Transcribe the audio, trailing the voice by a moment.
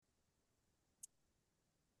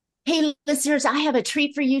Hey, listeners, I have a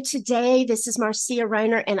treat for you today. This is Marcia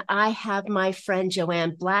Reiner, and I have my friend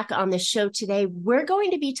Joanne Black on the show today. We're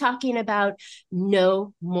going to be talking about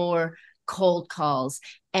no more cold calls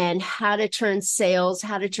and how to turn sales,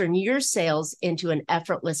 how to turn your sales into an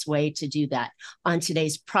effortless way to do that on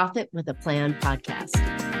today's Profit with a Plan podcast.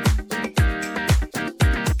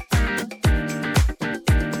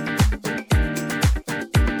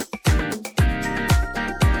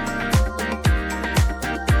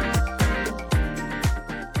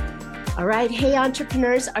 All right. Hey,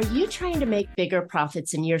 entrepreneurs, are you trying to make bigger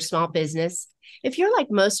profits in your small business? If you're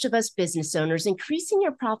like most of us business owners, increasing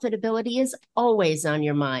your profitability is always on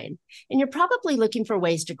your mind. And you're probably looking for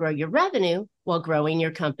ways to grow your revenue while growing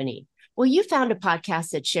your company. Well, you found a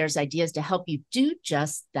podcast that shares ideas to help you do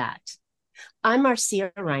just that. I'm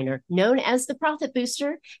Marcia Reiner, known as the Profit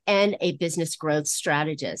Booster and a business growth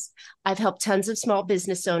strategist. I've helped tons of small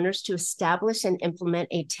business owners to establish and implement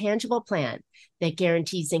a tangible plan that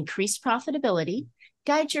guarantees increased profitability,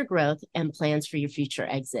 guides your growth, and plans for your future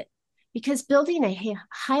exit. Because building a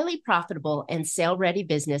highly profitable and sale-ready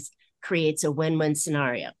business creates a win-win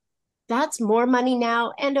scenario. That's more money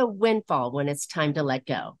now and a windfall when it's time to let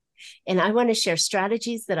go. And I want to share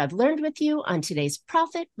strategies that I've learned with you on today's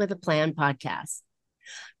Profit with a Plan podcast.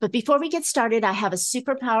 But before we get started, I have a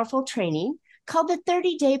super powerful training called the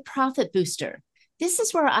 30-Day Profit Booster. This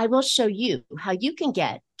is where I will show you how you can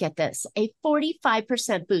get this, a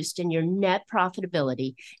 45% boost in your net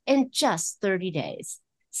profitability in just 30 days,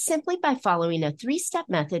 simply by following a 3-step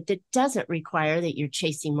method that doesn't require that you're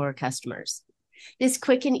chasing more customers. This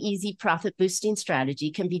quick and easy profit boosting strategy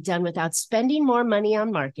can be done without spending more money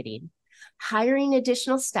on marketing, hiring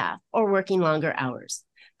additional staff, or working longer hours.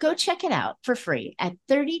 Go check it out for free at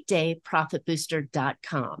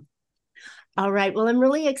 30dayprofitbooster.com. All right, well, I'm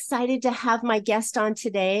really excited to have my guest on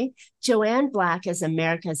today. Joanne Black is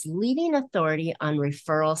America's leading authority on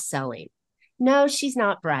referral selling. No, she's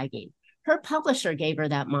not bragging. Her publisher gave her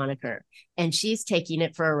that moniker, and she's taking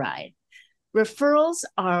it for a ride. Referrals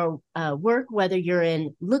are work whether you're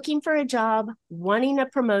looking for a job, wanting a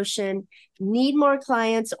promotion, need more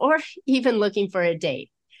clients, or even looking for a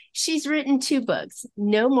date. She's written 2 books,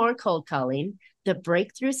 No More Cold Calling, The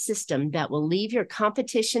Breakthrough System That Will Leave Your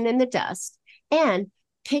Competition in the Dust, and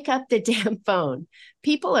Pick Up the Damn Phone.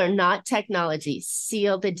 People Are Not Technology,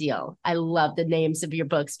 Seal the Deal. I love the names of your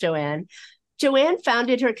books, Joanne. Joanne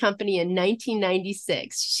founded her company in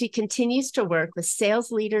 1996. She continues to work with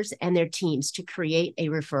sales leaders and their teams to create a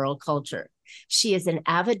referral culture. She is an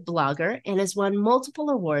avid blogger and has won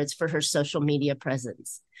multiple awards for her social media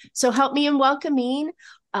presence. So help me in welcoming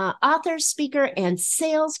author, speaker, and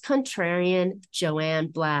sales contrarian, Joanne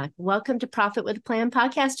Black. Welcome to Profit with a Plan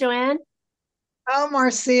podcast, Joanne. Oh,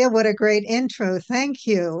 Marcia, what a great intro. Thank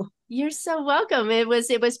you. You're so welcome. It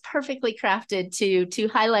was perfectly crafted to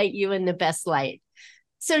highlight you in the best light.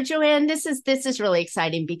 So Joanne, this is really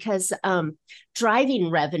exciting because driving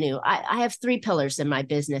revenue, I have 3 pillars in my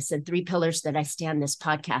business and 3 pillars that I stand this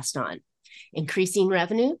podcast on: increasing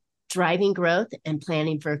revenue, driving growth, and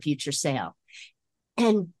planning for a future sale.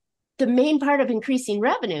 And the main part of increasing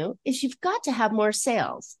revenue is you've got to have more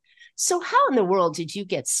sales. So how in the world did you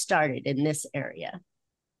get started in this area?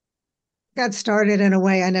 Got started in a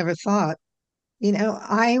way I never thought.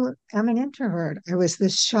 I am an introvert. I was the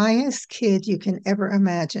shyest kid you can ever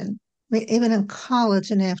imagine. I mean, even in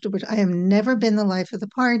college and afterwards, I have never been the life of the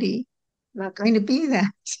party. I'm not going to be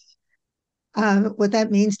that. What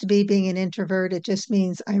that means to be being an introvert, it just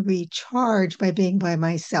means I recharge by being by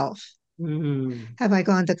myself. Mm-hmm. Have I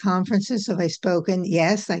gone to conferences? Have I spoken?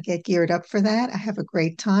 Yes, I get geared up for that. I have a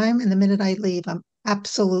great time. And the minute I leave, I'm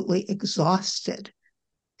absolutely exhausted.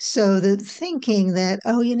 So the thinking that,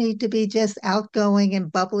 oh, you need to be just outgoing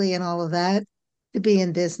and bubbly and all of that to be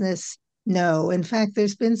in business, no. In fact,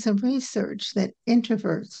 there's been some research that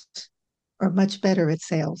introverts are much better at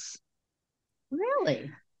sales. Really?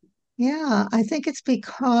 Yeah, I think it's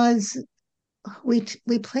because we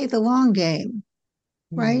play the long game,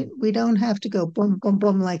 right? Mm. We don't have to go boom, boom,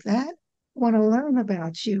 boom like that. I want to learn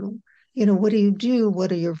about you. What do you do?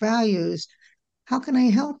 What are your values? How can I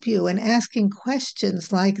help you? And asking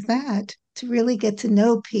questions like that to really get to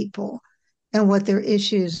know people and what their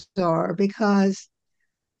issues are. Because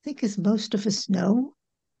I think, as most of us know,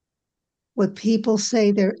 what people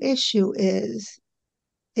say their issue is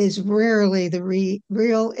rarely the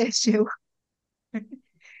real issue.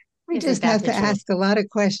 We Isn't just that have the to truth? ask a lot of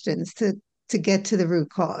questions to get to the root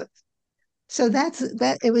cause. So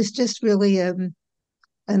that it was just really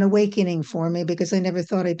an awakening for me because I never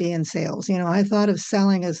thought I'd be in sales. I thought of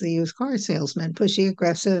selling as the used car salesman, pushy,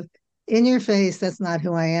 aggressive, in your face. That's not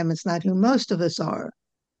who I am. It's not who most of us are.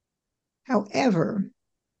 However,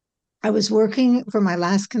 I was working for my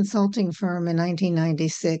last consulting firm in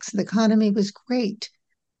 1996. The economy was great.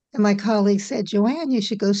 And my colleague said, Joanne, you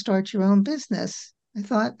should go start your own business. I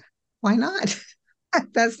thought, why not?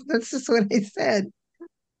 That's just what I said.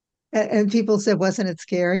 And people said, wasn't it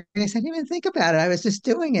scary? I said, I didn't even think about it. I was just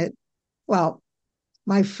doing it. Well,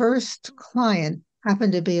 my first client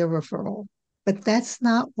happened to be a referral, but that's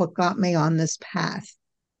not what got me on this path.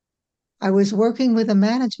 I was working with a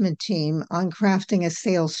management team on crafting a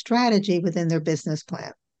sales strategy within their business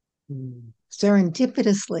plan. Mm.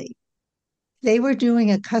 Serendipitously, they were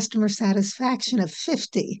doing a customer satisfaction of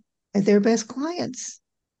 50 at their best clients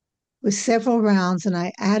with several rounds, and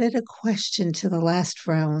I added a question to the last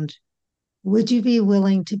round. Would you be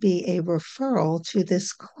willing to be a referral to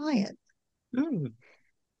this client? Mm.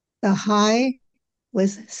 The high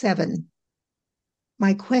was 7.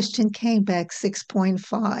 My question came back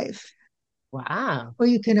 6.5. Wow. Well,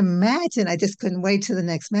 you can imagine, I just couldn't wait to the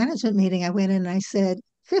next management meeting. I went in and I said,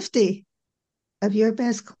 50 of your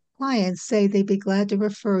best clients say they'd be glad to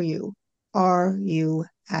refer you. Are you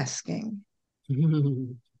asking? Of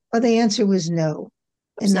Well, the answer was no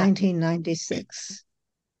in course not. 1996.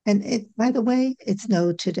 And by the way, it's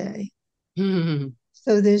no today. Mm.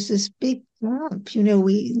 So there's this big jump.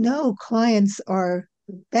 We know clients are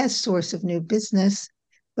the best source of new business,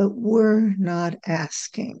 but we're not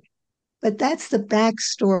asking. But that's the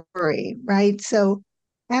backstory, right? So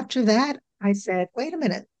after that, I said, wait a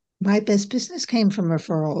minute, my best business came from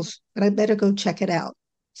referrals, but I better go check it out.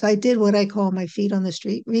 So I did what I call my feet on the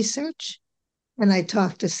street research. And I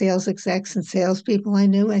talked to sales execs and salespeople I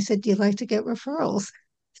knew. I said, do you like to get referrals?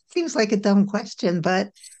 Seems like a dumb question, but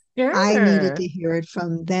I needed Sure. to hear it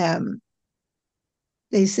from them.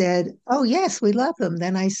 They said, oh, yes, we love them.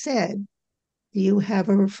 Then I said, do you have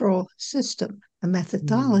a referral system, a Mm.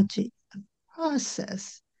 methodology, a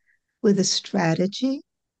process with a strategy,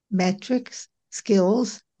 metrics,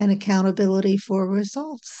 skills, and accountability for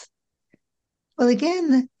results? Well, again,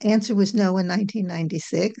 the answer was no in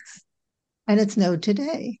 1996, and it's no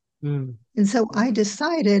today. Mm. And so I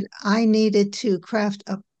decided I needed to craft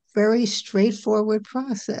a very straightforward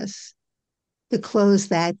process to close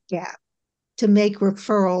that gap, to make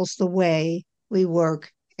referrals the way we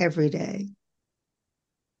work every day.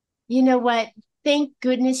 You know what? Thank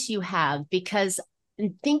goodness you have, because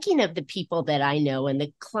in thinking of the people that I know and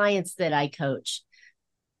the clients that I coach,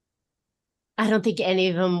 I don't think any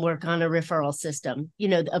of them work on a referral system.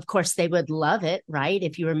 Of course, they would love it, right?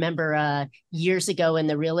 If you remember years ago in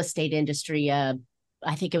the real estate industry,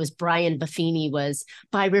 I think it was Brian Buffini was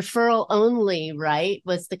by referral only, right?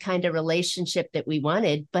 Was the kind of relationship that we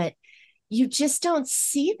wanted. But you just don't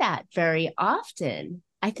see that very often.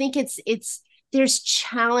 I think there's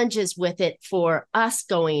challenges with it for us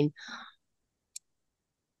going,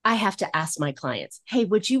 I have to ask my clients, hey,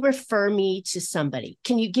 would you refer me to somebody?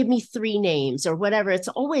 Can you give me 3 names or whatever? It's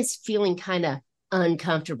always feeling kind of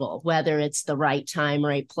uncomfortable, whether it's the right time,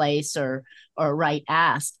 right place, or right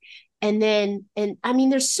ask. And I mean,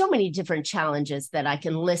 there's so many different challenges that I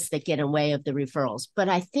can list that get in the way of the referrals. But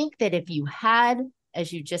I think that if you had,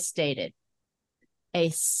 as you just stated, a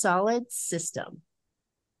solid system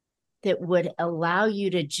that would allow you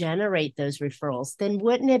to generate those referrals, then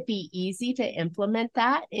wouldn't it be easy to implement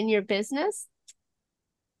that in your business?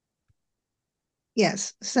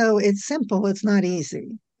 Yes, so it's simple, it's not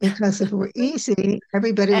easy. Because if it were easy,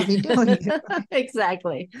 everybody would be doing it, right?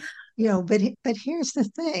 Exactly. But here's the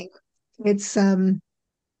thing. It's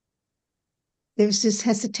there's this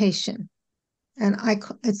hesitation, and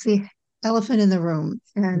it's the elephant in the room.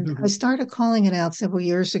 And I started calling it out several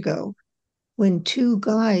years ago when 2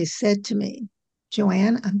 guys said to me,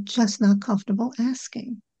 Joanne, I'm just not comfortable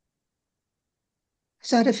asking.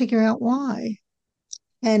 So I had to figure out why.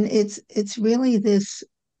 And it's really this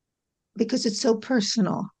because it's so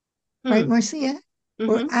personal, right, Hmm. Marcia?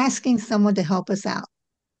 We're Mm-hmm. asking someone to help us out.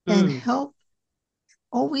 And Hmm. help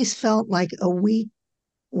always felt like a weak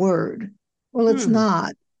word. Well, it's Hmm.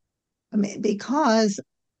 not. I mean, because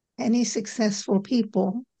any successful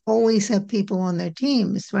people always have people on their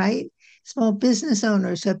teams, right? Small business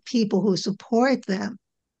owners have people who support them.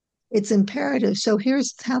 It's imperative. So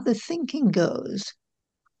here's how the thinking goes.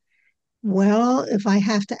 Well, if I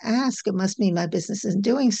have to ask, it must mean my business isn't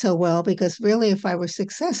doing so well because really, if I were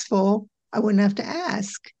successful, I wouldn't have to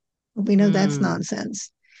ask. We know that's Hmm.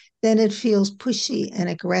 nonsense. Then it feels pushy and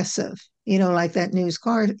aggressive, like that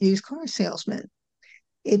used car salesman.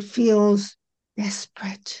 It feels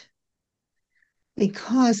desperate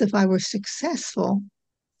because if I were successful,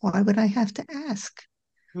 why would I have to ask?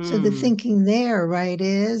 So the Hmm. thinking there, right,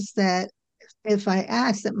 is that if I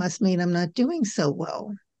ask, that must mean I'm not doing so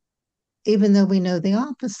well. even though we know the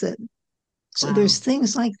opposite. So there's Wow.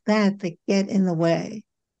 things like that that get in the way.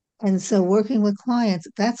 And so working with clients,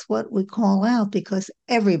 that's what we call out because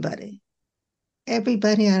everybody, I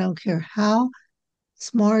don't care how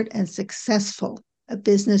smart and successful a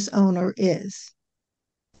business owner is,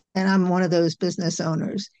 and I'm one of those business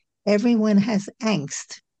owners, everyone has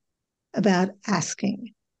angst about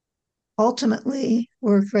asking. Ultimately,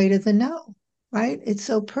 we're afraid of the no, right? It's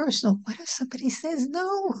so personal. What if somebody says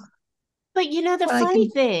no? But you know, the But I funny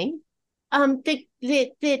can, thing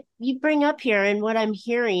that you bring up here and what I'm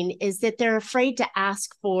hearing is that they're afraid to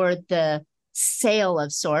ask for the sale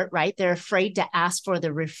of sort, right? They're afraid to ask for the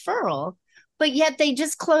referral, but yet they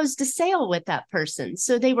just closed a sale with that person.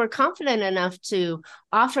 So they were confident enough to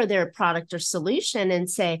offer their product or solution and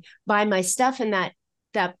say, buy my stuff, and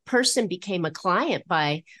that person became a client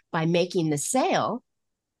by making the sale.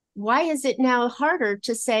 Why is it now harder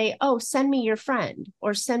to say, oh, send me your friend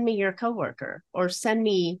or send me your coworker or send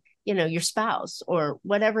me, your spouse or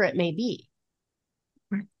whatever it may be?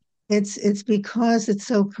 it's because it's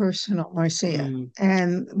so personal, Marcia, Mm.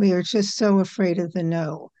 and we are just so afraid of the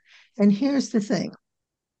no. And here's the thing.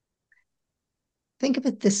 Think of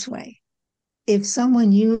it this way. If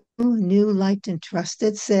someone you knew, liked, and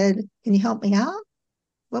trusted said, can you help me out?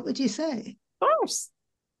 What would you say? Of course.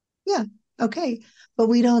 Yeah, okay. But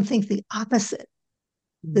we don't think the opposite,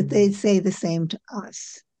 that they'd Mm. say the same to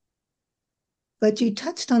us. But you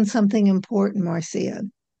touched on something important, Marcia.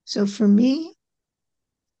 So for me,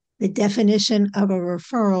 the definition of a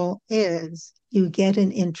referral is you get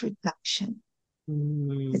an introduction.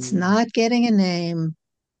 It's Mm. not getting a name.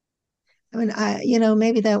 I mean,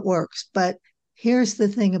 maybe that works, but here's the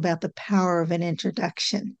thing about the power of an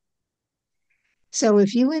introduction. So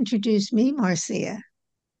if you introduce me, Marcia,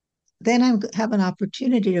 then I have an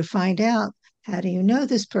opportunity to find out, how do you know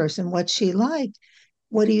this person? What's she like?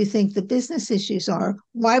 What do you think the business issues are?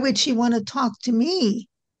 Why would she want to talk to me?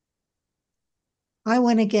 I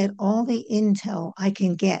want to get all the intel I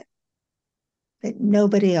can get that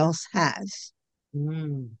nobody else has.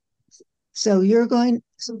 Mm. So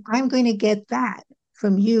I'm going to get that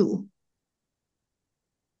from you.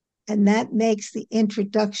 And that makes the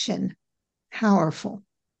introduction powerful.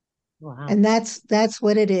 Wow. And that's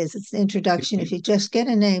what it is. It's an introduction. If you just get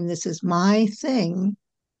a name, this is my thing,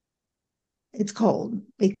 it's cold.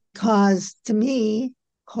 Because to me,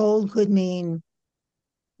 cold could mean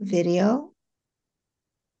video,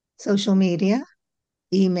 social media,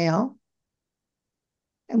 email,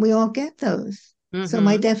 and we all get those. So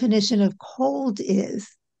my Mm-hmm. definition of cold is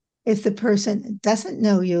if the person doesn't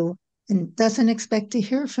know you and doesn't expect to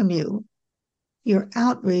hear from you, your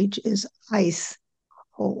outreach is ice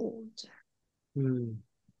cold. Mm.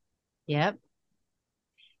 Yep.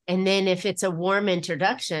 And then if it's a warm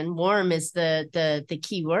introduction, warm is the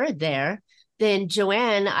key word there. Then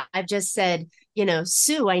Joanne, I've just said,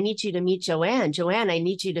 Sue, I need you to meet Joanne. Joanne, I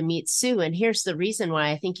need you to meet Sue. And here's the reason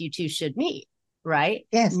why I think you two should meet. Right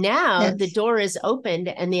Yes, now, the yes. door is opened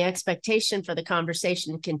and the expectation for the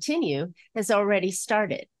conversation to continue has already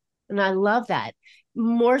started. And I love that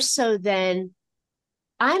more so than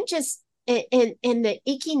I'm just in the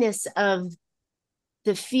ickiness of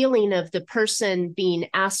the feeling of the person being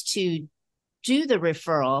asked to do the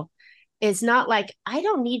referral is not like, I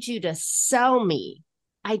don't need you to sell me.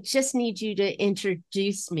 I just need you to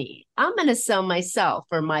introduce me. I'm going to sell myself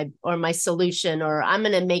or my solution, or I'm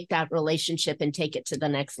going to make that relationship and take it to the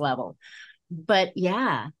next level. But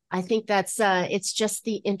yeah, I think that's it's just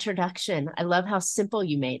the introduction. I love how simple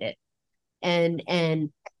you made it and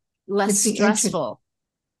less It's the intro stressful.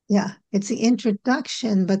 Yeah, it's the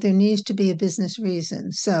introduction, but there needs to be a business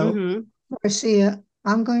reason. So, Mm-hmm. Marcia,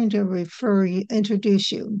 I'm going to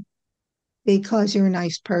introduce you because you're a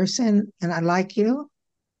nice person and I like you,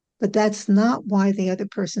 but that's not why the other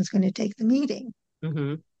person's going to take the meeting.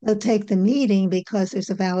 Mm-hmm. They'll take the meeting because there's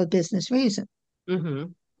a valid business reason.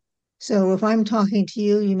 Mm-hmm. So if I'm talking to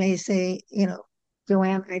you, you may say,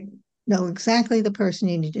 Joanne, I know exactly the person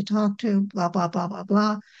you need to talk to, blah, blah, blah, blah,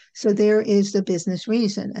 blah. So there is the business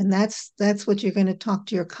reason. And that's what you're going to talk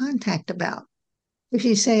to your contact about. If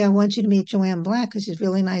you say, I want you to meet Joanne Black because she's a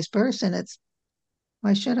really nice person, it's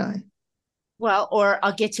why should I? Well, or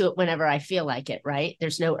I'll get to it whenever I feel like it, right?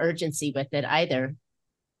 There's no urgency with it either,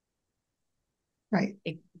 Right.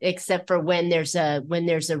 except for when there's a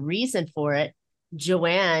reason for it.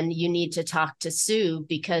 Joanne, you need to talk to Sue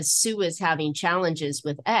because Sue is having challenges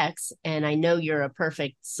with X, and I know you're a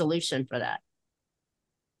perfect solution for that.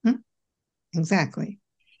 Hmm, exactly.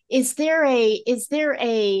 Is there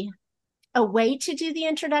a way to do the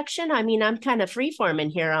introduction? I mean, I'm kind of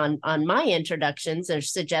freeforming here on my introductions or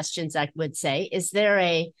suggestions, I would say. Is there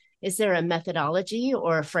Is there a methodology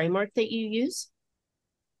or a framework that you use?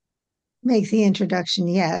 Make the introduction,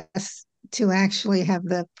 yes. To actually have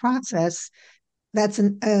the process,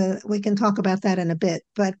 we can talk about that in a bit.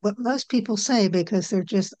 But what most people say, because they're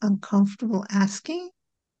just uncomfortable asking,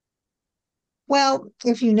 well,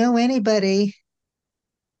 if you know anybody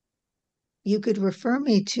you could refer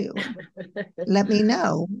me to, let me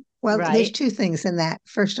know. Well, there's Right. two things in that.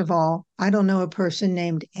 First of all, I don't know a person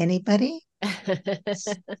named anybody.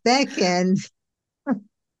 Second,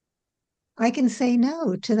 I can say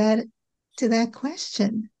no to that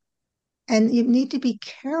question. And you need to be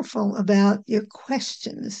careful about your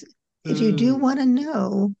questions. If you do Mm, want to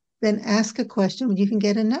know, then ask a question when you can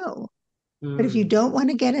get a no. But if you mm, don't want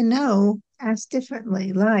to get a no, ask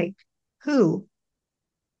differently, like who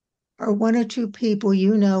are one or two people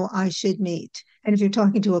you know I should meet. And if you're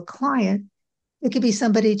talking to a client, it could be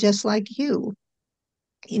somebody just like you.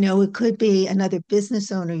 You know, it could be another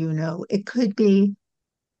business owner you know. It could be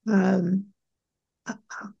um, a,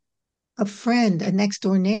 a friend, a next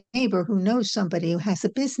door neighbor who knows somebody who has a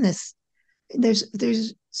business.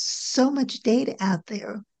 There's so much data out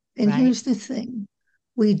there. And right. here's the thing.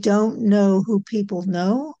 We don't know who people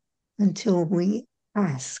know until we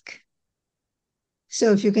ask.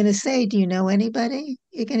 So if you're going to say, do you know anybody?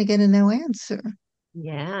 You're going to get a no answer.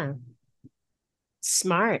 Yeah.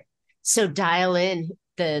 Smart. So dial in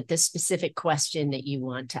the specific question that you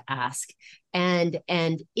want to ask. And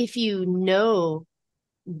if you know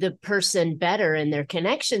the person better and their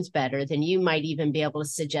connections better, then you might even be able to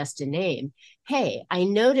suggest a name. Hey, I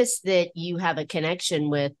noticed that you have a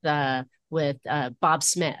connection with Bob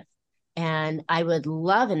Smith, and I would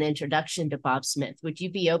love an introduction to Bob Smith. Would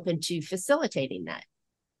you be open to facilitating that?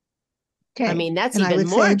 I Okay. mean, that's And I even would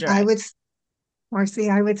more say, direct. Marcy,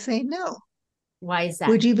 I would say no. Why is that?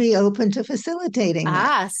 Would you be open to facilitating that?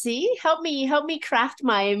 Ah, see, help me craft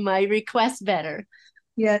my request better.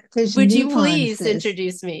 Yeah, there's Would you please nuances.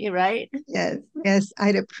 introduce me, right? Yes, yes,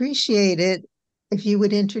 I'd appreciate it if you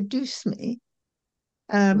would introduce me.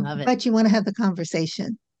 Love it. But you want to have the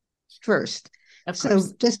conversation first. Of So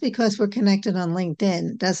course. just because we're connected on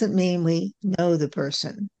LinkedIn doesn't mean we know the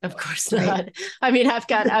person, Of course right? not. I mean, I've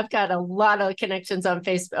got a lot of connections on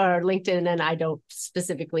Facebook or LinkedIn, and I don't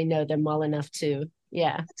specifically know them well enough to.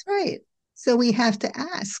 Yeah. That's right. So we have to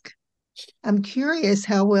ask. I'm curious,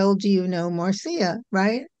 how well do you know Marcia,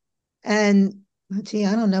 right? And gee,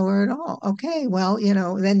 I don't know her at all. Okay, well,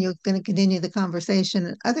 then you're going to continue the conversation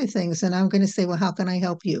and other things. And I'm going to say, well, how can I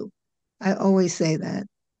help you? I always say that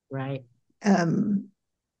Right. um,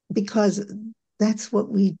 because that's what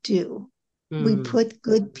we do. We Mm. put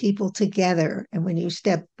good people together. And when you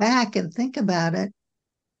step back and think about it,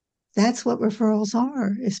 that's what referrals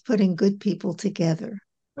are, is putting good people together.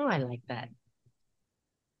 Oh, I like that.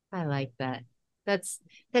 I like that. That's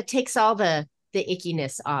that takes all the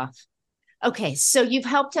ickiness off. Okay, so you've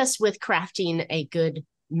helped us with crafting a good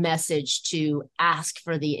message to ask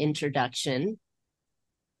for the introduction.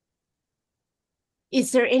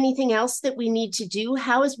 Is there anything else that we need to do?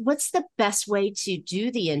 What's the best way to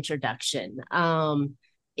do the introduction?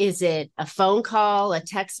 Is it a phone call, a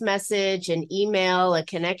text message, an email, a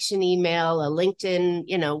connection email, a LinkedIn?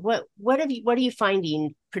 What are you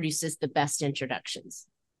finding produces the best introductions?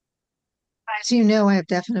 As you know, I have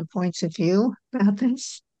definite points of view about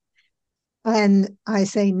this. And I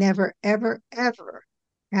say never, ever, ever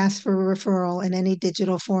ask for a referral in any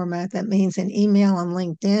digital format. That means an email on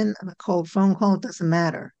LinkedIn, a cold phone call, it doesn't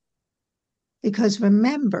matter. Because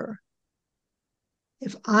remember,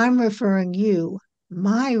 if I'm referring you,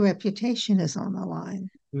 my reputation is on the line.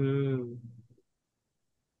 Mm,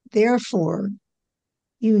 Therefore,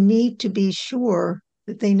 you need to be sure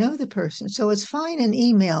that they know the person. So it's fine in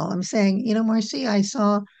email. I'm saying, Marcy, I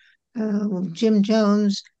saw Jim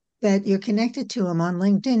Jones, that you're connected to him on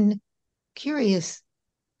LinkedIn. Curious,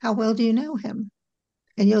 how well do you know him?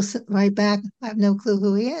 And you'll write back, I have no clue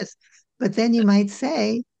who he is. But then you might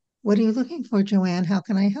say, what are you looking for, Joanne? How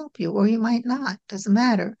can I help you? Or you might not, doesn't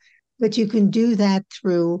matter. But you can do that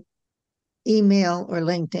through email or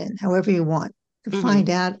LinkedIn, however you want, to mm-hmm, find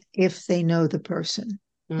out if they know the person.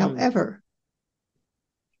 mm, However,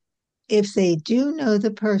 if they do know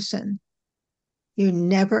the person, you're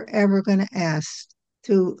never, ever going to ask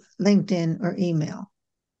through LinkedIn or email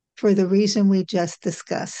for the reason we just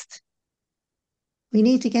discussed. We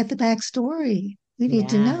need to get the backstory. We need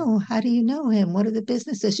to yeah. know, how do you know him? What are the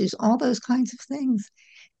business issues? All those kinds of things.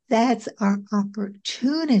 That's our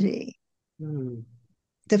opportunity Mm.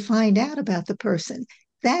 to find out about the person.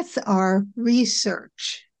 That's our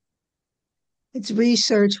research. It's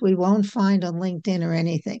research we won't find on LinkedIn or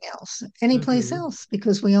anything else, anyplace Mm-hmm. else,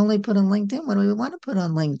 because we only put on LinkedIn what we want to put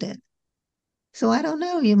on LinkedIn. So I don't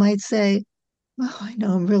know. You might say, "Oh, I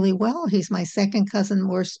know him really well. He's my second cousin,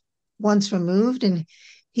 worse, once removed, and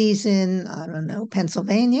he's in, I don't know,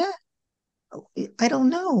 Pennsylvania." I don't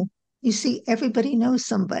know. You see, everybody knows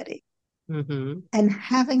somebody. Mm-hmm. And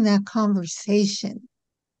having that conversation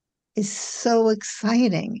is so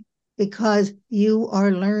exciting because you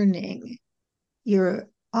are learning, you're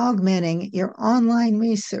augmenting your online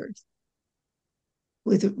research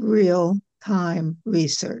with real time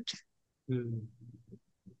research. Mm.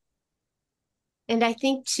 And I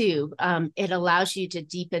think too, it allows you to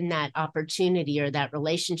deepen that opportunity or that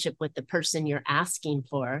relationship with the person you're asking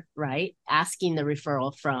for, right? Asking the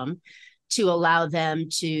referral from, to allow them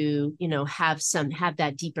to, have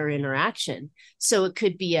that deeper interaction. So it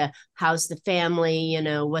could be a, how's the family,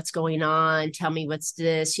 what's going on? Tell me what's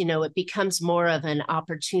this, it becomes more of an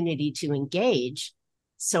opportunity to engage.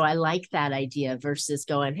 So I like that idea versus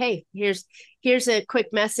going, hey, here's a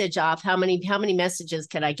quick message off. How many messages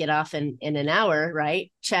can I get off in an hour,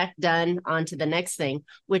 right? Check, done, on to the next thing,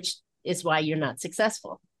 which is why you're not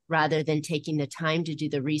successful, rather than taking the time to do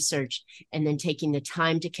the research and then taking the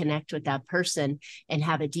time to connect with that person and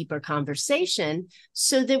have a deeper conversation,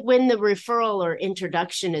 so that when the referral or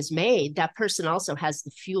introduction is made, that person also has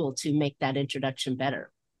the fuel to make that introduction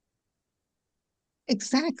better.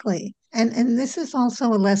 Exactly. And this is also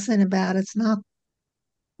a lesson about it's not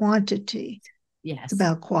quantity, it's Yes.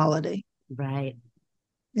 about quality. Right.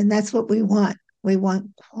 And that's what we want. We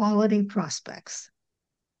want quality prospects.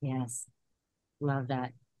 Yes. Love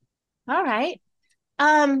that. All right.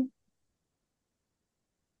 Um,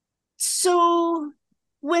 So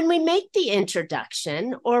when we make the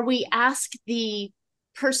introduction or we ask the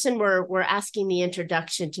person we're asking the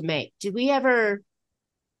introduction to make, do we ever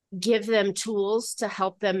give them tools to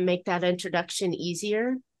help them make that introduction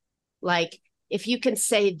easier? Like if you can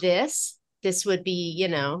say this would be,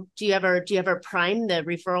 do you ever prime the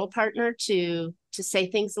referral partner to say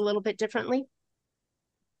things a little bit differently?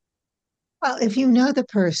 Well, if you know the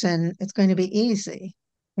person, it's going to be easy.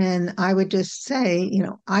 And I would just say,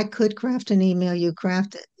 I could craft an email, you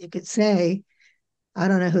craft it. You could say, I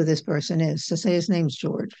don't know who this person is. So say his name's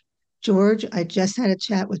George. George, I just had a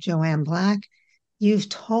chat with Joanne Black. You've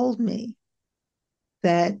told me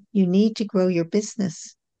that you need to grow your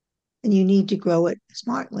business and you need to grow it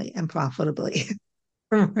smartly and profitably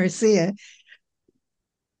from Marcia.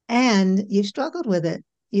 And you've struggled with it.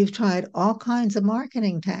 You've tried all kinds of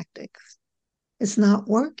marketing tactics. It's not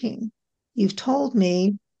working. You've told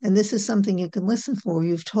me, and this is something you can listen for,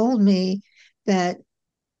 you've told me that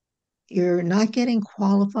you're not getting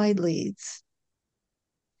qualified leads,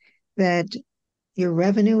 that your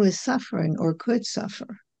revenue is suffering or could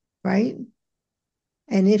suffer, right?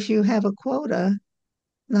 And if you have a quota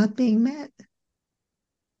not being met,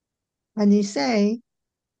 and you say,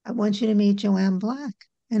 I want you to meet Joanne Black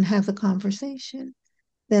and have the conversation,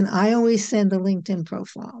 then I always send a LinkedIn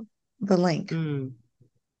profile, the link. Mm,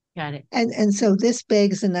 got it. And so this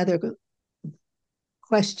begs another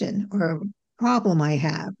question or problem I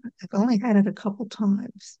have. I've only had it a couple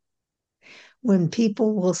times when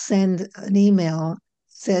people will send an email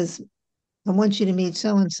says, I want you to meet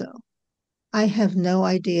so and so. I have no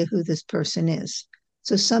idea who this person is.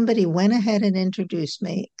 So somebody went ahead and introduced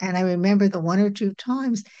me. And I remember the one or two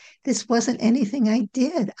times this wasn't anything I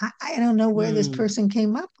did. I don't know where this Mm, person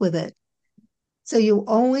came up with it. So you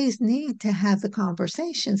always need to have the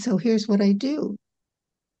conversation. So here's what I do.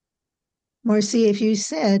 Marcy, if you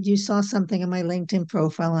said you saw something in my LinkedIn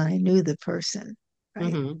profile and I knew the person,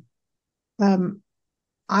 right? mm-hmm, Um,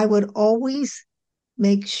 I would always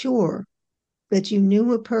make sure that you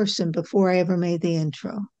knew a person before I ever made the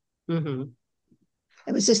intro. mm-hmm,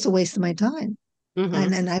 It was just a waste of my time. And mm-hmm.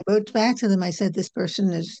 then I wrote back to them. I said, this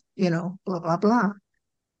person is, blah, blah, blah.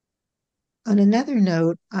 On another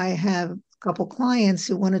note, I have a couple clients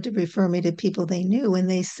who wanted to refer me to people they knew, and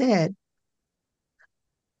they said,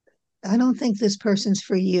 I don't think this person's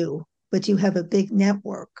for you, but you have a big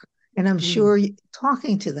network. And I'm Mm, sure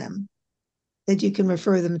talking to them that you can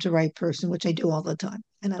refer them to the right person, which I do all the time.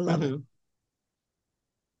 And I love it. mm-hmm.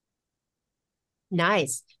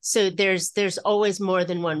 Nice. So there's always more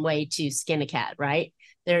than one way to skin a cat, right?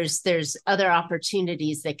 There's other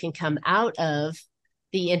opportunities that can come out of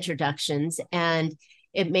the introductions, and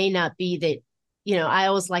it may not be that, I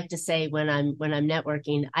always like to say when I'm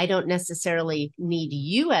networking, I don't necessarily need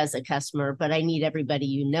you as a customer, but I need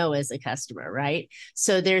everybody as a customer, right?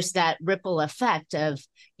 So there's that ripple effect of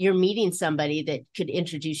you're meeting somebody that could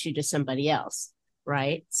introduce you to somebody else.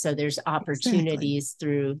 right? So there's Exactly. opportunities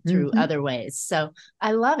through Hmm. other ways. So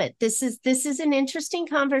I love it. This is an interesting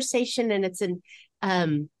conversation, and it's an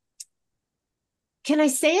can I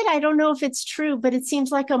say it? I don't know if it's true, but it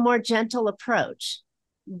seems like a more gentle approach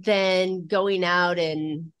than going out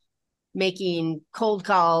and making cold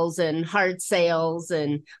calls and hard sales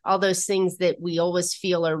and all those things that we always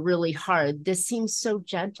feel are really hard. This seems so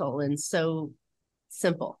gentle and so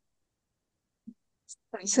simple.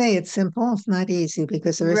 I say it's simple, it's not easy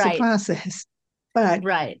because there is a Right, process, but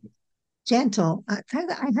right. gentle. I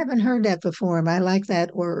haven't heard that before, but I like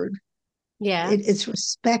that word. Yeah. It's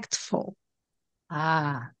respectful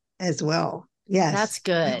Ah, as well. Yes, that's I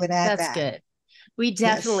good. would add That's that. good. We Yes.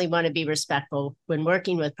 definitely want to be respectful when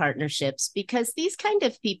working with partnerships because these kind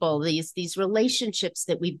of people, these relationships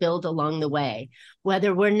that we build along the way,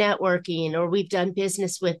 whether we're networking or we've done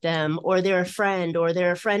business with them or they're a friend or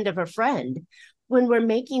they're a friend of a friend, when we're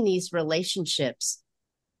making these relationships,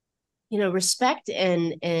 respect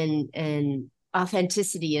and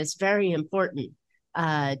authenticity is very important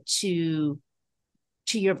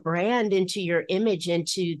to your brand, into your image,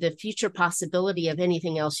 into the future possibility of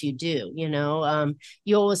anything else you do.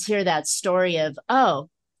 You always hear that story of, oh,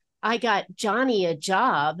 I got Johnny a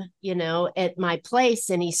job, at my place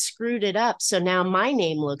and he screwed it up. So now my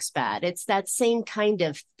name looks bad. It's that same kind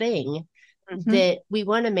of thing Hmm. that we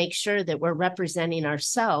want to make sure that we're representing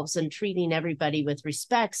ourselves and treating everybody with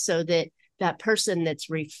respect so that that person that's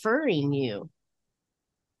referring you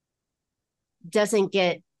doesn't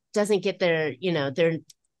get doesn't get they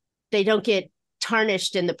don't get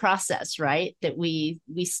tarnished in the process, right? That we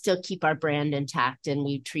still keep our brand intact and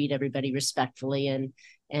we treat everybody respectfully and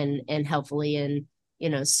helpfully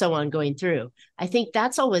and so on going through. I think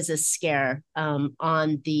that's always a scare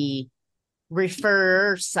on the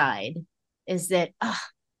referrer side is that I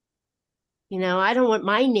don't want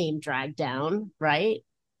my name dragged down, right?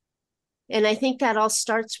 And I think that all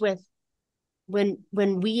starts with when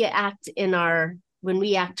we act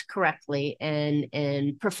correctly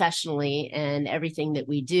and professionally and everything that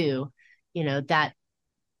we do, that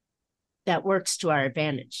works to our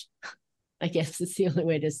advantage. I guess is the only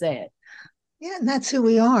way to say it. Yeah, and that's who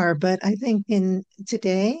we are. But I think in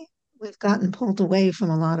today, we've gotten pulled away from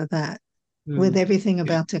a lot of that with Mm, everything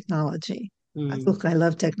about technology. mm, Look, I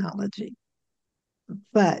love technology,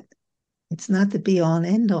 but it's not the be all and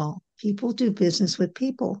end all. People do business with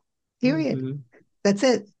people, period. mm-hmm. That's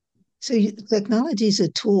it. So technology is a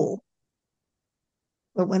tool,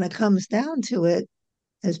 but when it comes down to it,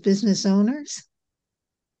 as business owners,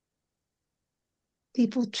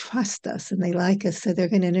 people trust us and they like us, so they're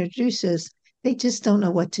going to introduce us. They just don't know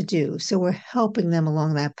what to do. So we're helping them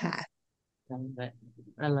along that path. I love it.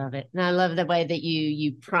 I love it. And I love the way that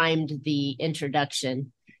you primed the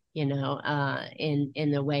introduction, in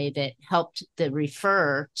the way that helped the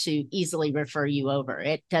refer to easily refer you over.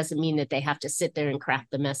 It doesn't mean that they have to sit there and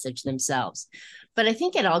craft the message themselves. But I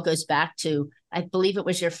think it all goes back to, I believe it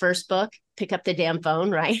was your first book, Pick Up the Damn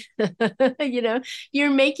Phone, right? you know, you're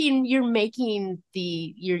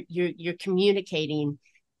communicating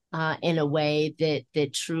in a way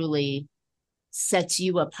that truly sets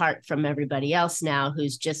you apart from everybody else now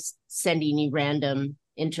who's just sending you random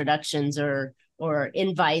introductions or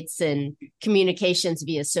invites and communications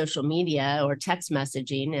via social media or text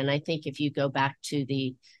messaging. And I think if you go back to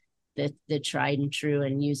the tried and true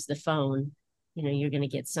and use the phone, you're going to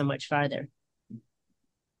get so much farther.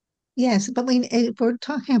 Yes, but if we're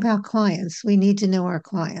talking about clients, we need to know our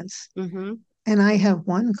clients. Mm-hmm. And I have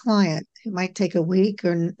one client who might take a week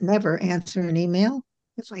or never answer an email.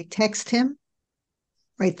 If I text him,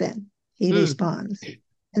 right then he Mm, responds.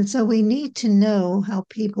 And so we need to know how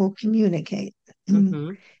people communicate. And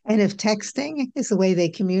mm-hmm. if texting is the way they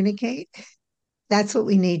communicate, that's what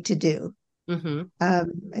we need to do. Mm-hmm.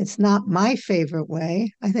 It's not my favorite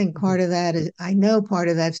way. I think Mm-hmm. part of that is, I know part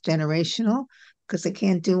of that's generational because I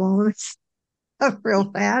can't do all this stuff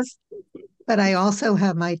real fast. But I also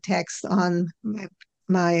have my text on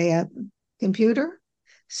my computer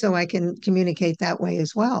so I can communicate that way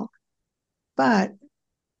as well. But,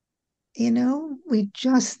 we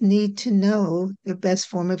just need to know the best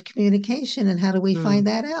form of communication. And how do we Mm. find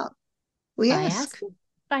that out? We By ask. asking,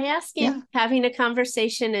 by Yeah. asking, having a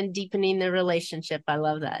conversation and deepening the relationship. I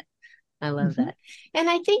love that. I love Hmm. that. And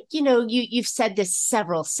I think, you've said this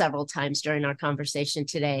several times during our conversation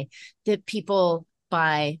today that people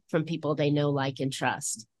buy from people they know, like, and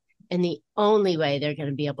trust. And the only way they're going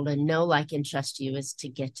to be able to know, like, and trust you is to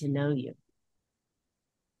get to know you.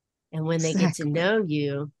 And when they get to Exactly. know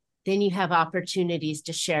you, then you have opportunities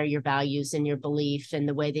to share your values and your belief and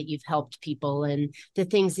the way that you've helped people and the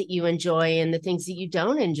things that you enjoy and the things that you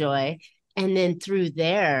don't enjoy. And then through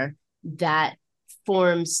there, that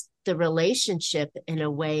forms the relationship in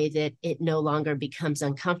a way that it no longer becomes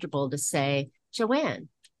uncomfortable to say, Joanne,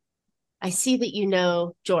 I see that you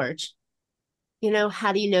know George.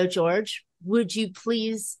 How do you know George? Would you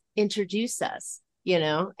please introduce us?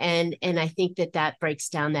 And I think that breaks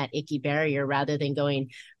down that icky barrier rather than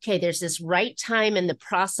going, okay, there's this right time in the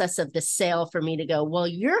process of the sale for me to go, well,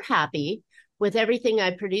 you're happy with everything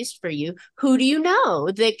I produced for you. Who do you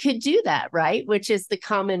know that could do that, right? Which is the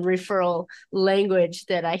common referral language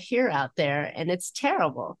that I hear out there, and it's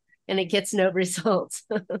terrible and it gets no results.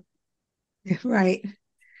 Right.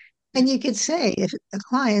 And you could say, if a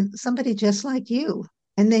client, somebody just like you,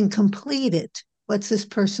 and then complete it. What's this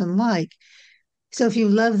person like? So if you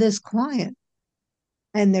love this client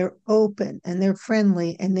and they're open and they're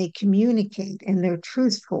friendly and they communicate and they're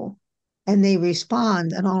truthful and they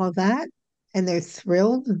respond and all of that, and they're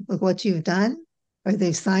thrilled with what you've done, or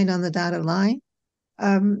they've signed on the dotted line,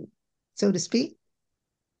 um, so to speak,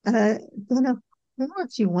 then of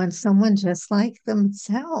course you want someone just like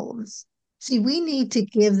themselves. See, we need to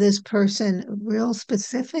give this person real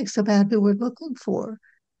specifics about who we're looking for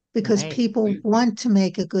because Right. people want to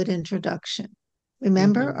make a good introduction.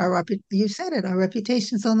 Remember, Mm-hmm. you said it, our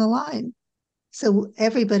reputation's on the line. So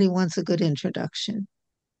everybody wants a good introduction.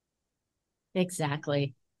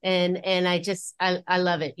 Exactly. And I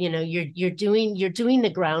love it. You're doing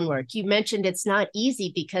the groundwork. You mentioned it's not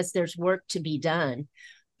easy because there's work to be done,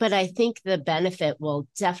 but I think the benefit will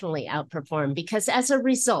definitely outperform because as a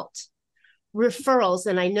result, referrals,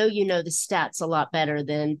 and I know you know the stats a lot better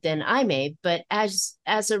than I may, but as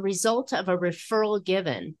a result of a referral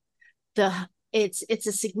given, the it's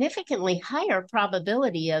a significantly higher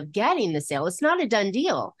probability of getting the sale. It's not a done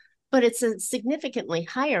deal, but it's a significantly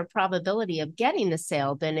higher probability of getting the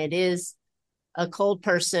sale than it is a cold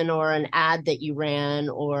person or an ad that you ran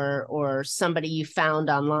or somebody you found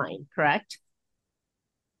online, correct?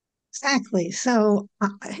 Exactly. So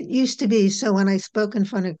it used to be so when I spoke in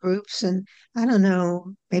front of groups, and I don't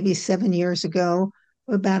know, maybe 7 years ago,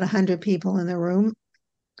 about 100 people in the room.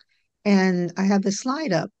 And I have the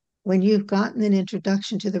slide up. When you've gotten an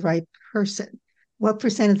introduction to the right person, what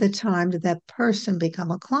percent of the time did that person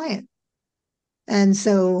become a client? And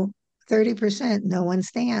so 30%, no one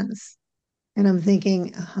stands. And I'm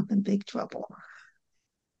thinking, oh, I'm in big trouble.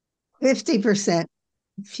 50%,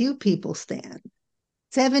 few people stand.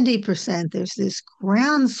 70%, there's this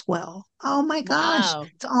groundswell. Oh my gosh, Wow.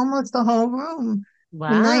 it's almost the whole room. And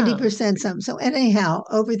Wow. 90% something. So, anyhow,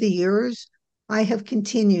 over the years, I have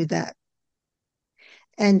continued that.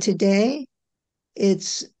 And today,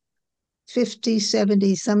 it's 50,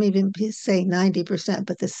 70, some even say 90%,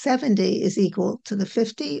 but the 70 is equal to the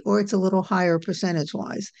 50, or it's a little higher percentage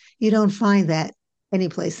wise. You don't find that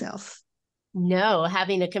anyplace else. No,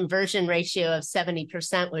 having a conversion ratio of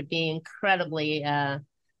 70% would be incredibly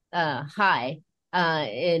high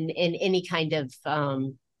in any kind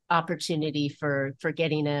of opportunity for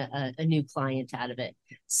getting a new client out of it.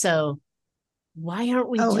 So why aren't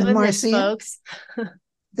we Oh, and doing this, Marcia, folks?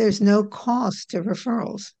 there's no cost to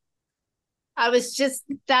referrals.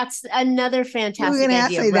 That's another You were going fantastic to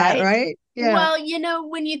idea, say that, right? right? Yeah. Well,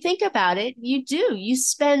 when you think about it, you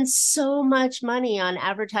spend so much money on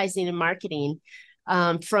advertising and marketing,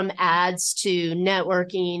 from ads to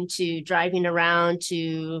networking to driving around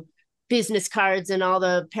to business cards and all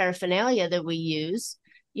the paraphernalia that we use.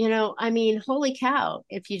 I mean, holy cow,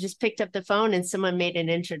 if you just picked up the phone and someone made an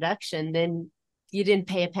introduction, then you didn't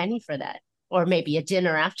pay a penny for that, or maybe a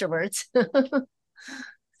dinner afterwards.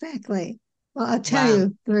 Exactly. Well, I'll tell Wow.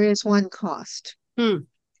 you, there is one cost. Hmm.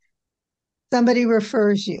 Somebody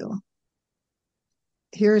refers you.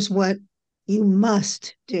 Here's what you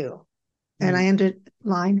must do. And Hmm. I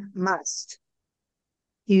underline must.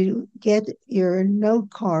 You get your note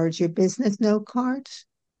cards, your business note cards,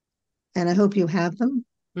 and I hope you have them.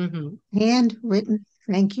 Mm-hmm. Handwritten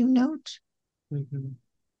thank you note, Mm-hmm.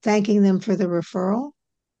 thanking them for the referral.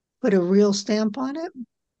 Put a real stamp on it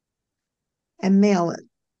and mail it.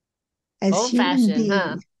 As Old human fashioned, huh?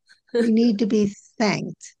 beings, we need to be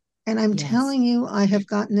thanked. And I'm Yes. telling you, I have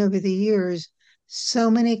gotten over the years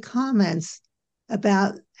so many comments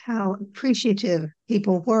about how appreciative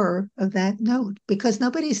people were of that note because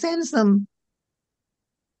nobody sends them.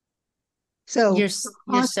 You're So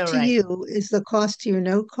the you're cost so to right. you is the cost to your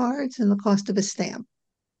note cards and the cost of a stamp,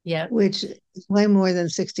 Yep. which is way more than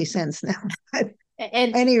 60 cents now. At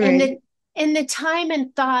And any and rate, the time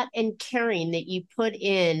and thought and caring that you put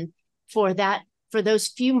in for that for those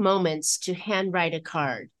few moments to handwrite a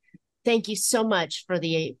card. thank you so much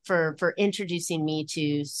for introducing me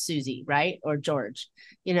to Susie, right? Or George.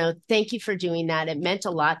 Thank you for doing that. It meant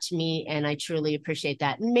a lot to me, and I truly appreciate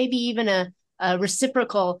that. And maybe even a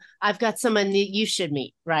reciprocal, I've got someone that you should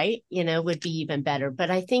meet, right? Would be even better.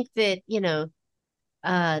 But I think that,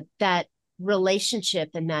 that relationship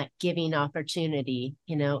and that giving opportunity,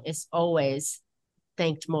 is always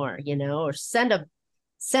thanked more, or send a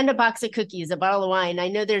box of cookies, a bottle of wine. I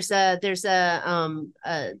know there's a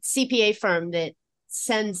CPA firm that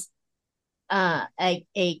sends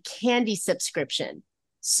a candy subscription.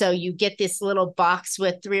 So you get this little box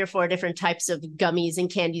with 3 or 4 different types of gummies and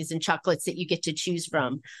candies and chocolates that you get to choose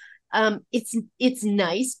from. It's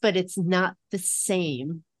nice, but it's not the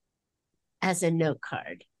same as a note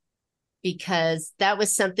card, because that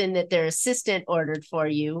was something that their assistant ordered for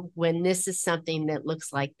you, when this is something that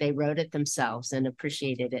looks like they wrote it themselves and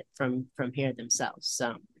appreciated it from here themselves.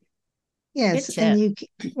 So Yes, and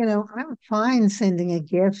I'm fine sending a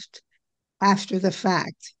gift after the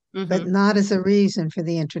fact, but not as a reason for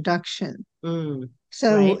the introduction. So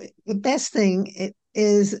right. The best thing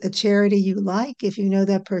is a charity you like. If you know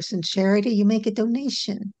that person's charity, you make a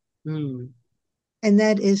donation. And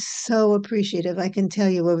that is so appreciative. I can tell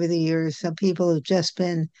you over the years, some people have just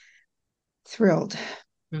been thrilled.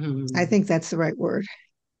 I think that's the right word.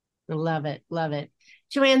 Love it. Love it.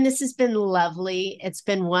 Joanne, this has been lovely. It's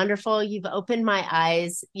been wonderful. You've opened my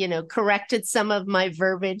eyes, corrected some of my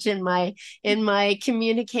verbiage in my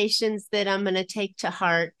communications that I'm going to take to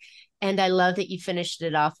heart. And I love that you finished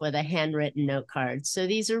it off with a handwritten note card. So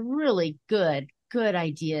these are really good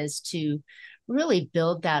ideas to really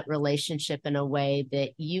build that relationship in a way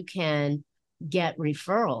that you can get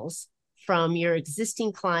referrals from your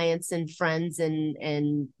existing clients and friends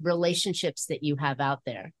and relationships that you have out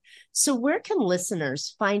there. So where can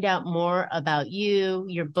listeners find out more about you,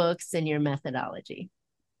 your books, and your methodology?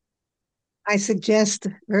 I suggest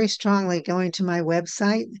very strongly going to my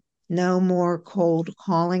website,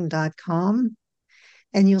 nomorecoldcalling.com.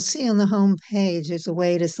 And you'll see on the home page, there's a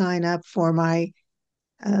way to sign up for my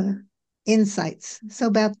insights. So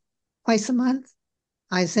about twice a month,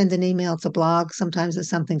 I send an email to blog. Sometimes it's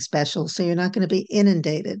something special. So you're not going to be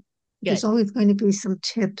inundated. Good. There's always going to be some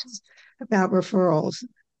tips about referrals.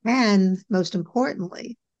 And most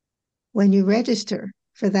importantly, when you register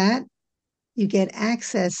for that, you get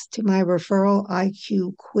access to my referral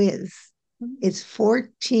IQ quiz. It's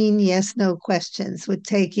 14 yes/no questions, would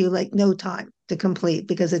take you like no time to complete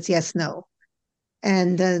because it's yes/no.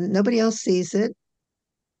 And nobody else sees it.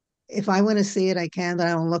 If I want to see it, I can, but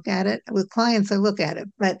I don't look at it. With clients, I look at it.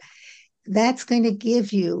 But that's going to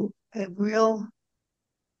give you a real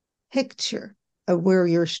picture of where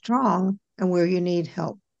you're strong and where you need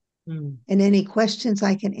help. And any questions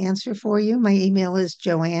I can answer for you, my email is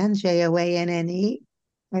Joanne, Joanne,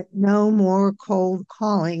 at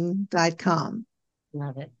nomorecoldcalling.com.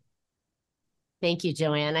 Love it. Thank you,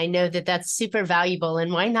 Joanne. I know that that's super valuable.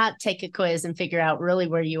 And why not take a quiz and figure out really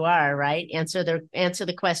where you are, right? Answer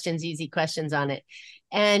the questions, easy questions on it.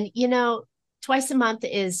 And, twice a month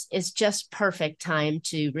is just perfect time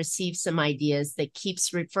to receive some ideas that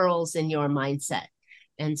keeps referrals in your mindset.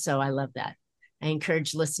 And so I love that. I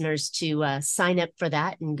encourage listeners to sign up for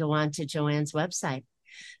that and go on to Joanne's website.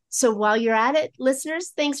 So while you're at it,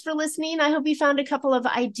 listeners, thanks for listening. I hope you found a couple of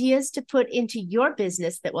ideas to put into your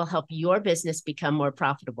business that will help your business become more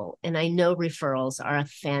profitable. And I know referrals are a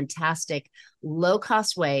fantastic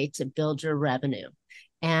low-cost way to build your revenue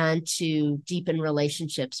and to deepen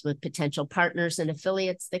relationships with potential partners and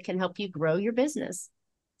affiliates that can help you grow your business.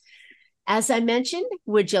 As I mentioned,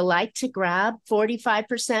 would you like to grab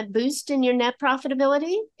 45% boost in your net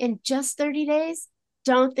profitability in just 30 days?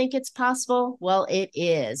 Don't think it's possible? Well, it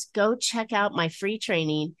is. Go check out my free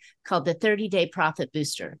training called the 30-Day Profit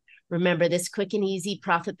Booster. Remember, this quick and easy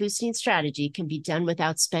profit boosting strategy can be done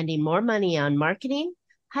without spending more money on marketing,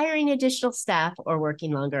 hiring additional staff, or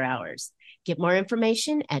working longer hours. Get more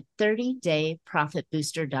information at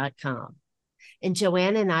 30dayprofitbooster.com. And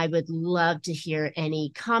Joanne and I would love to hear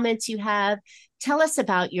any comments you have. Tell us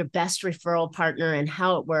about your best referral partner and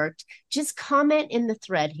how it worked. Just comment in the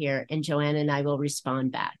thread here, and Joanne and I will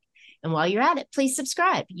respond back. And while you're at it, please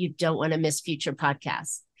subscribe. You don't want to miss future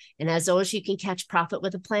podcasts. And as always, you can catch Profit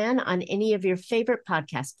with a Plan on any of your favorite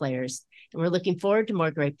podcast players. And we're looking forward to more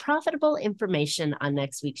great profitable information on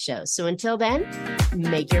next week's show. So until then,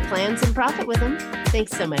 make your plans and profit with them.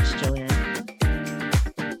 Thanks so much, Joanne.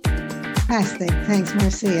 Fantastic. Thanks,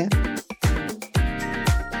 Marcia.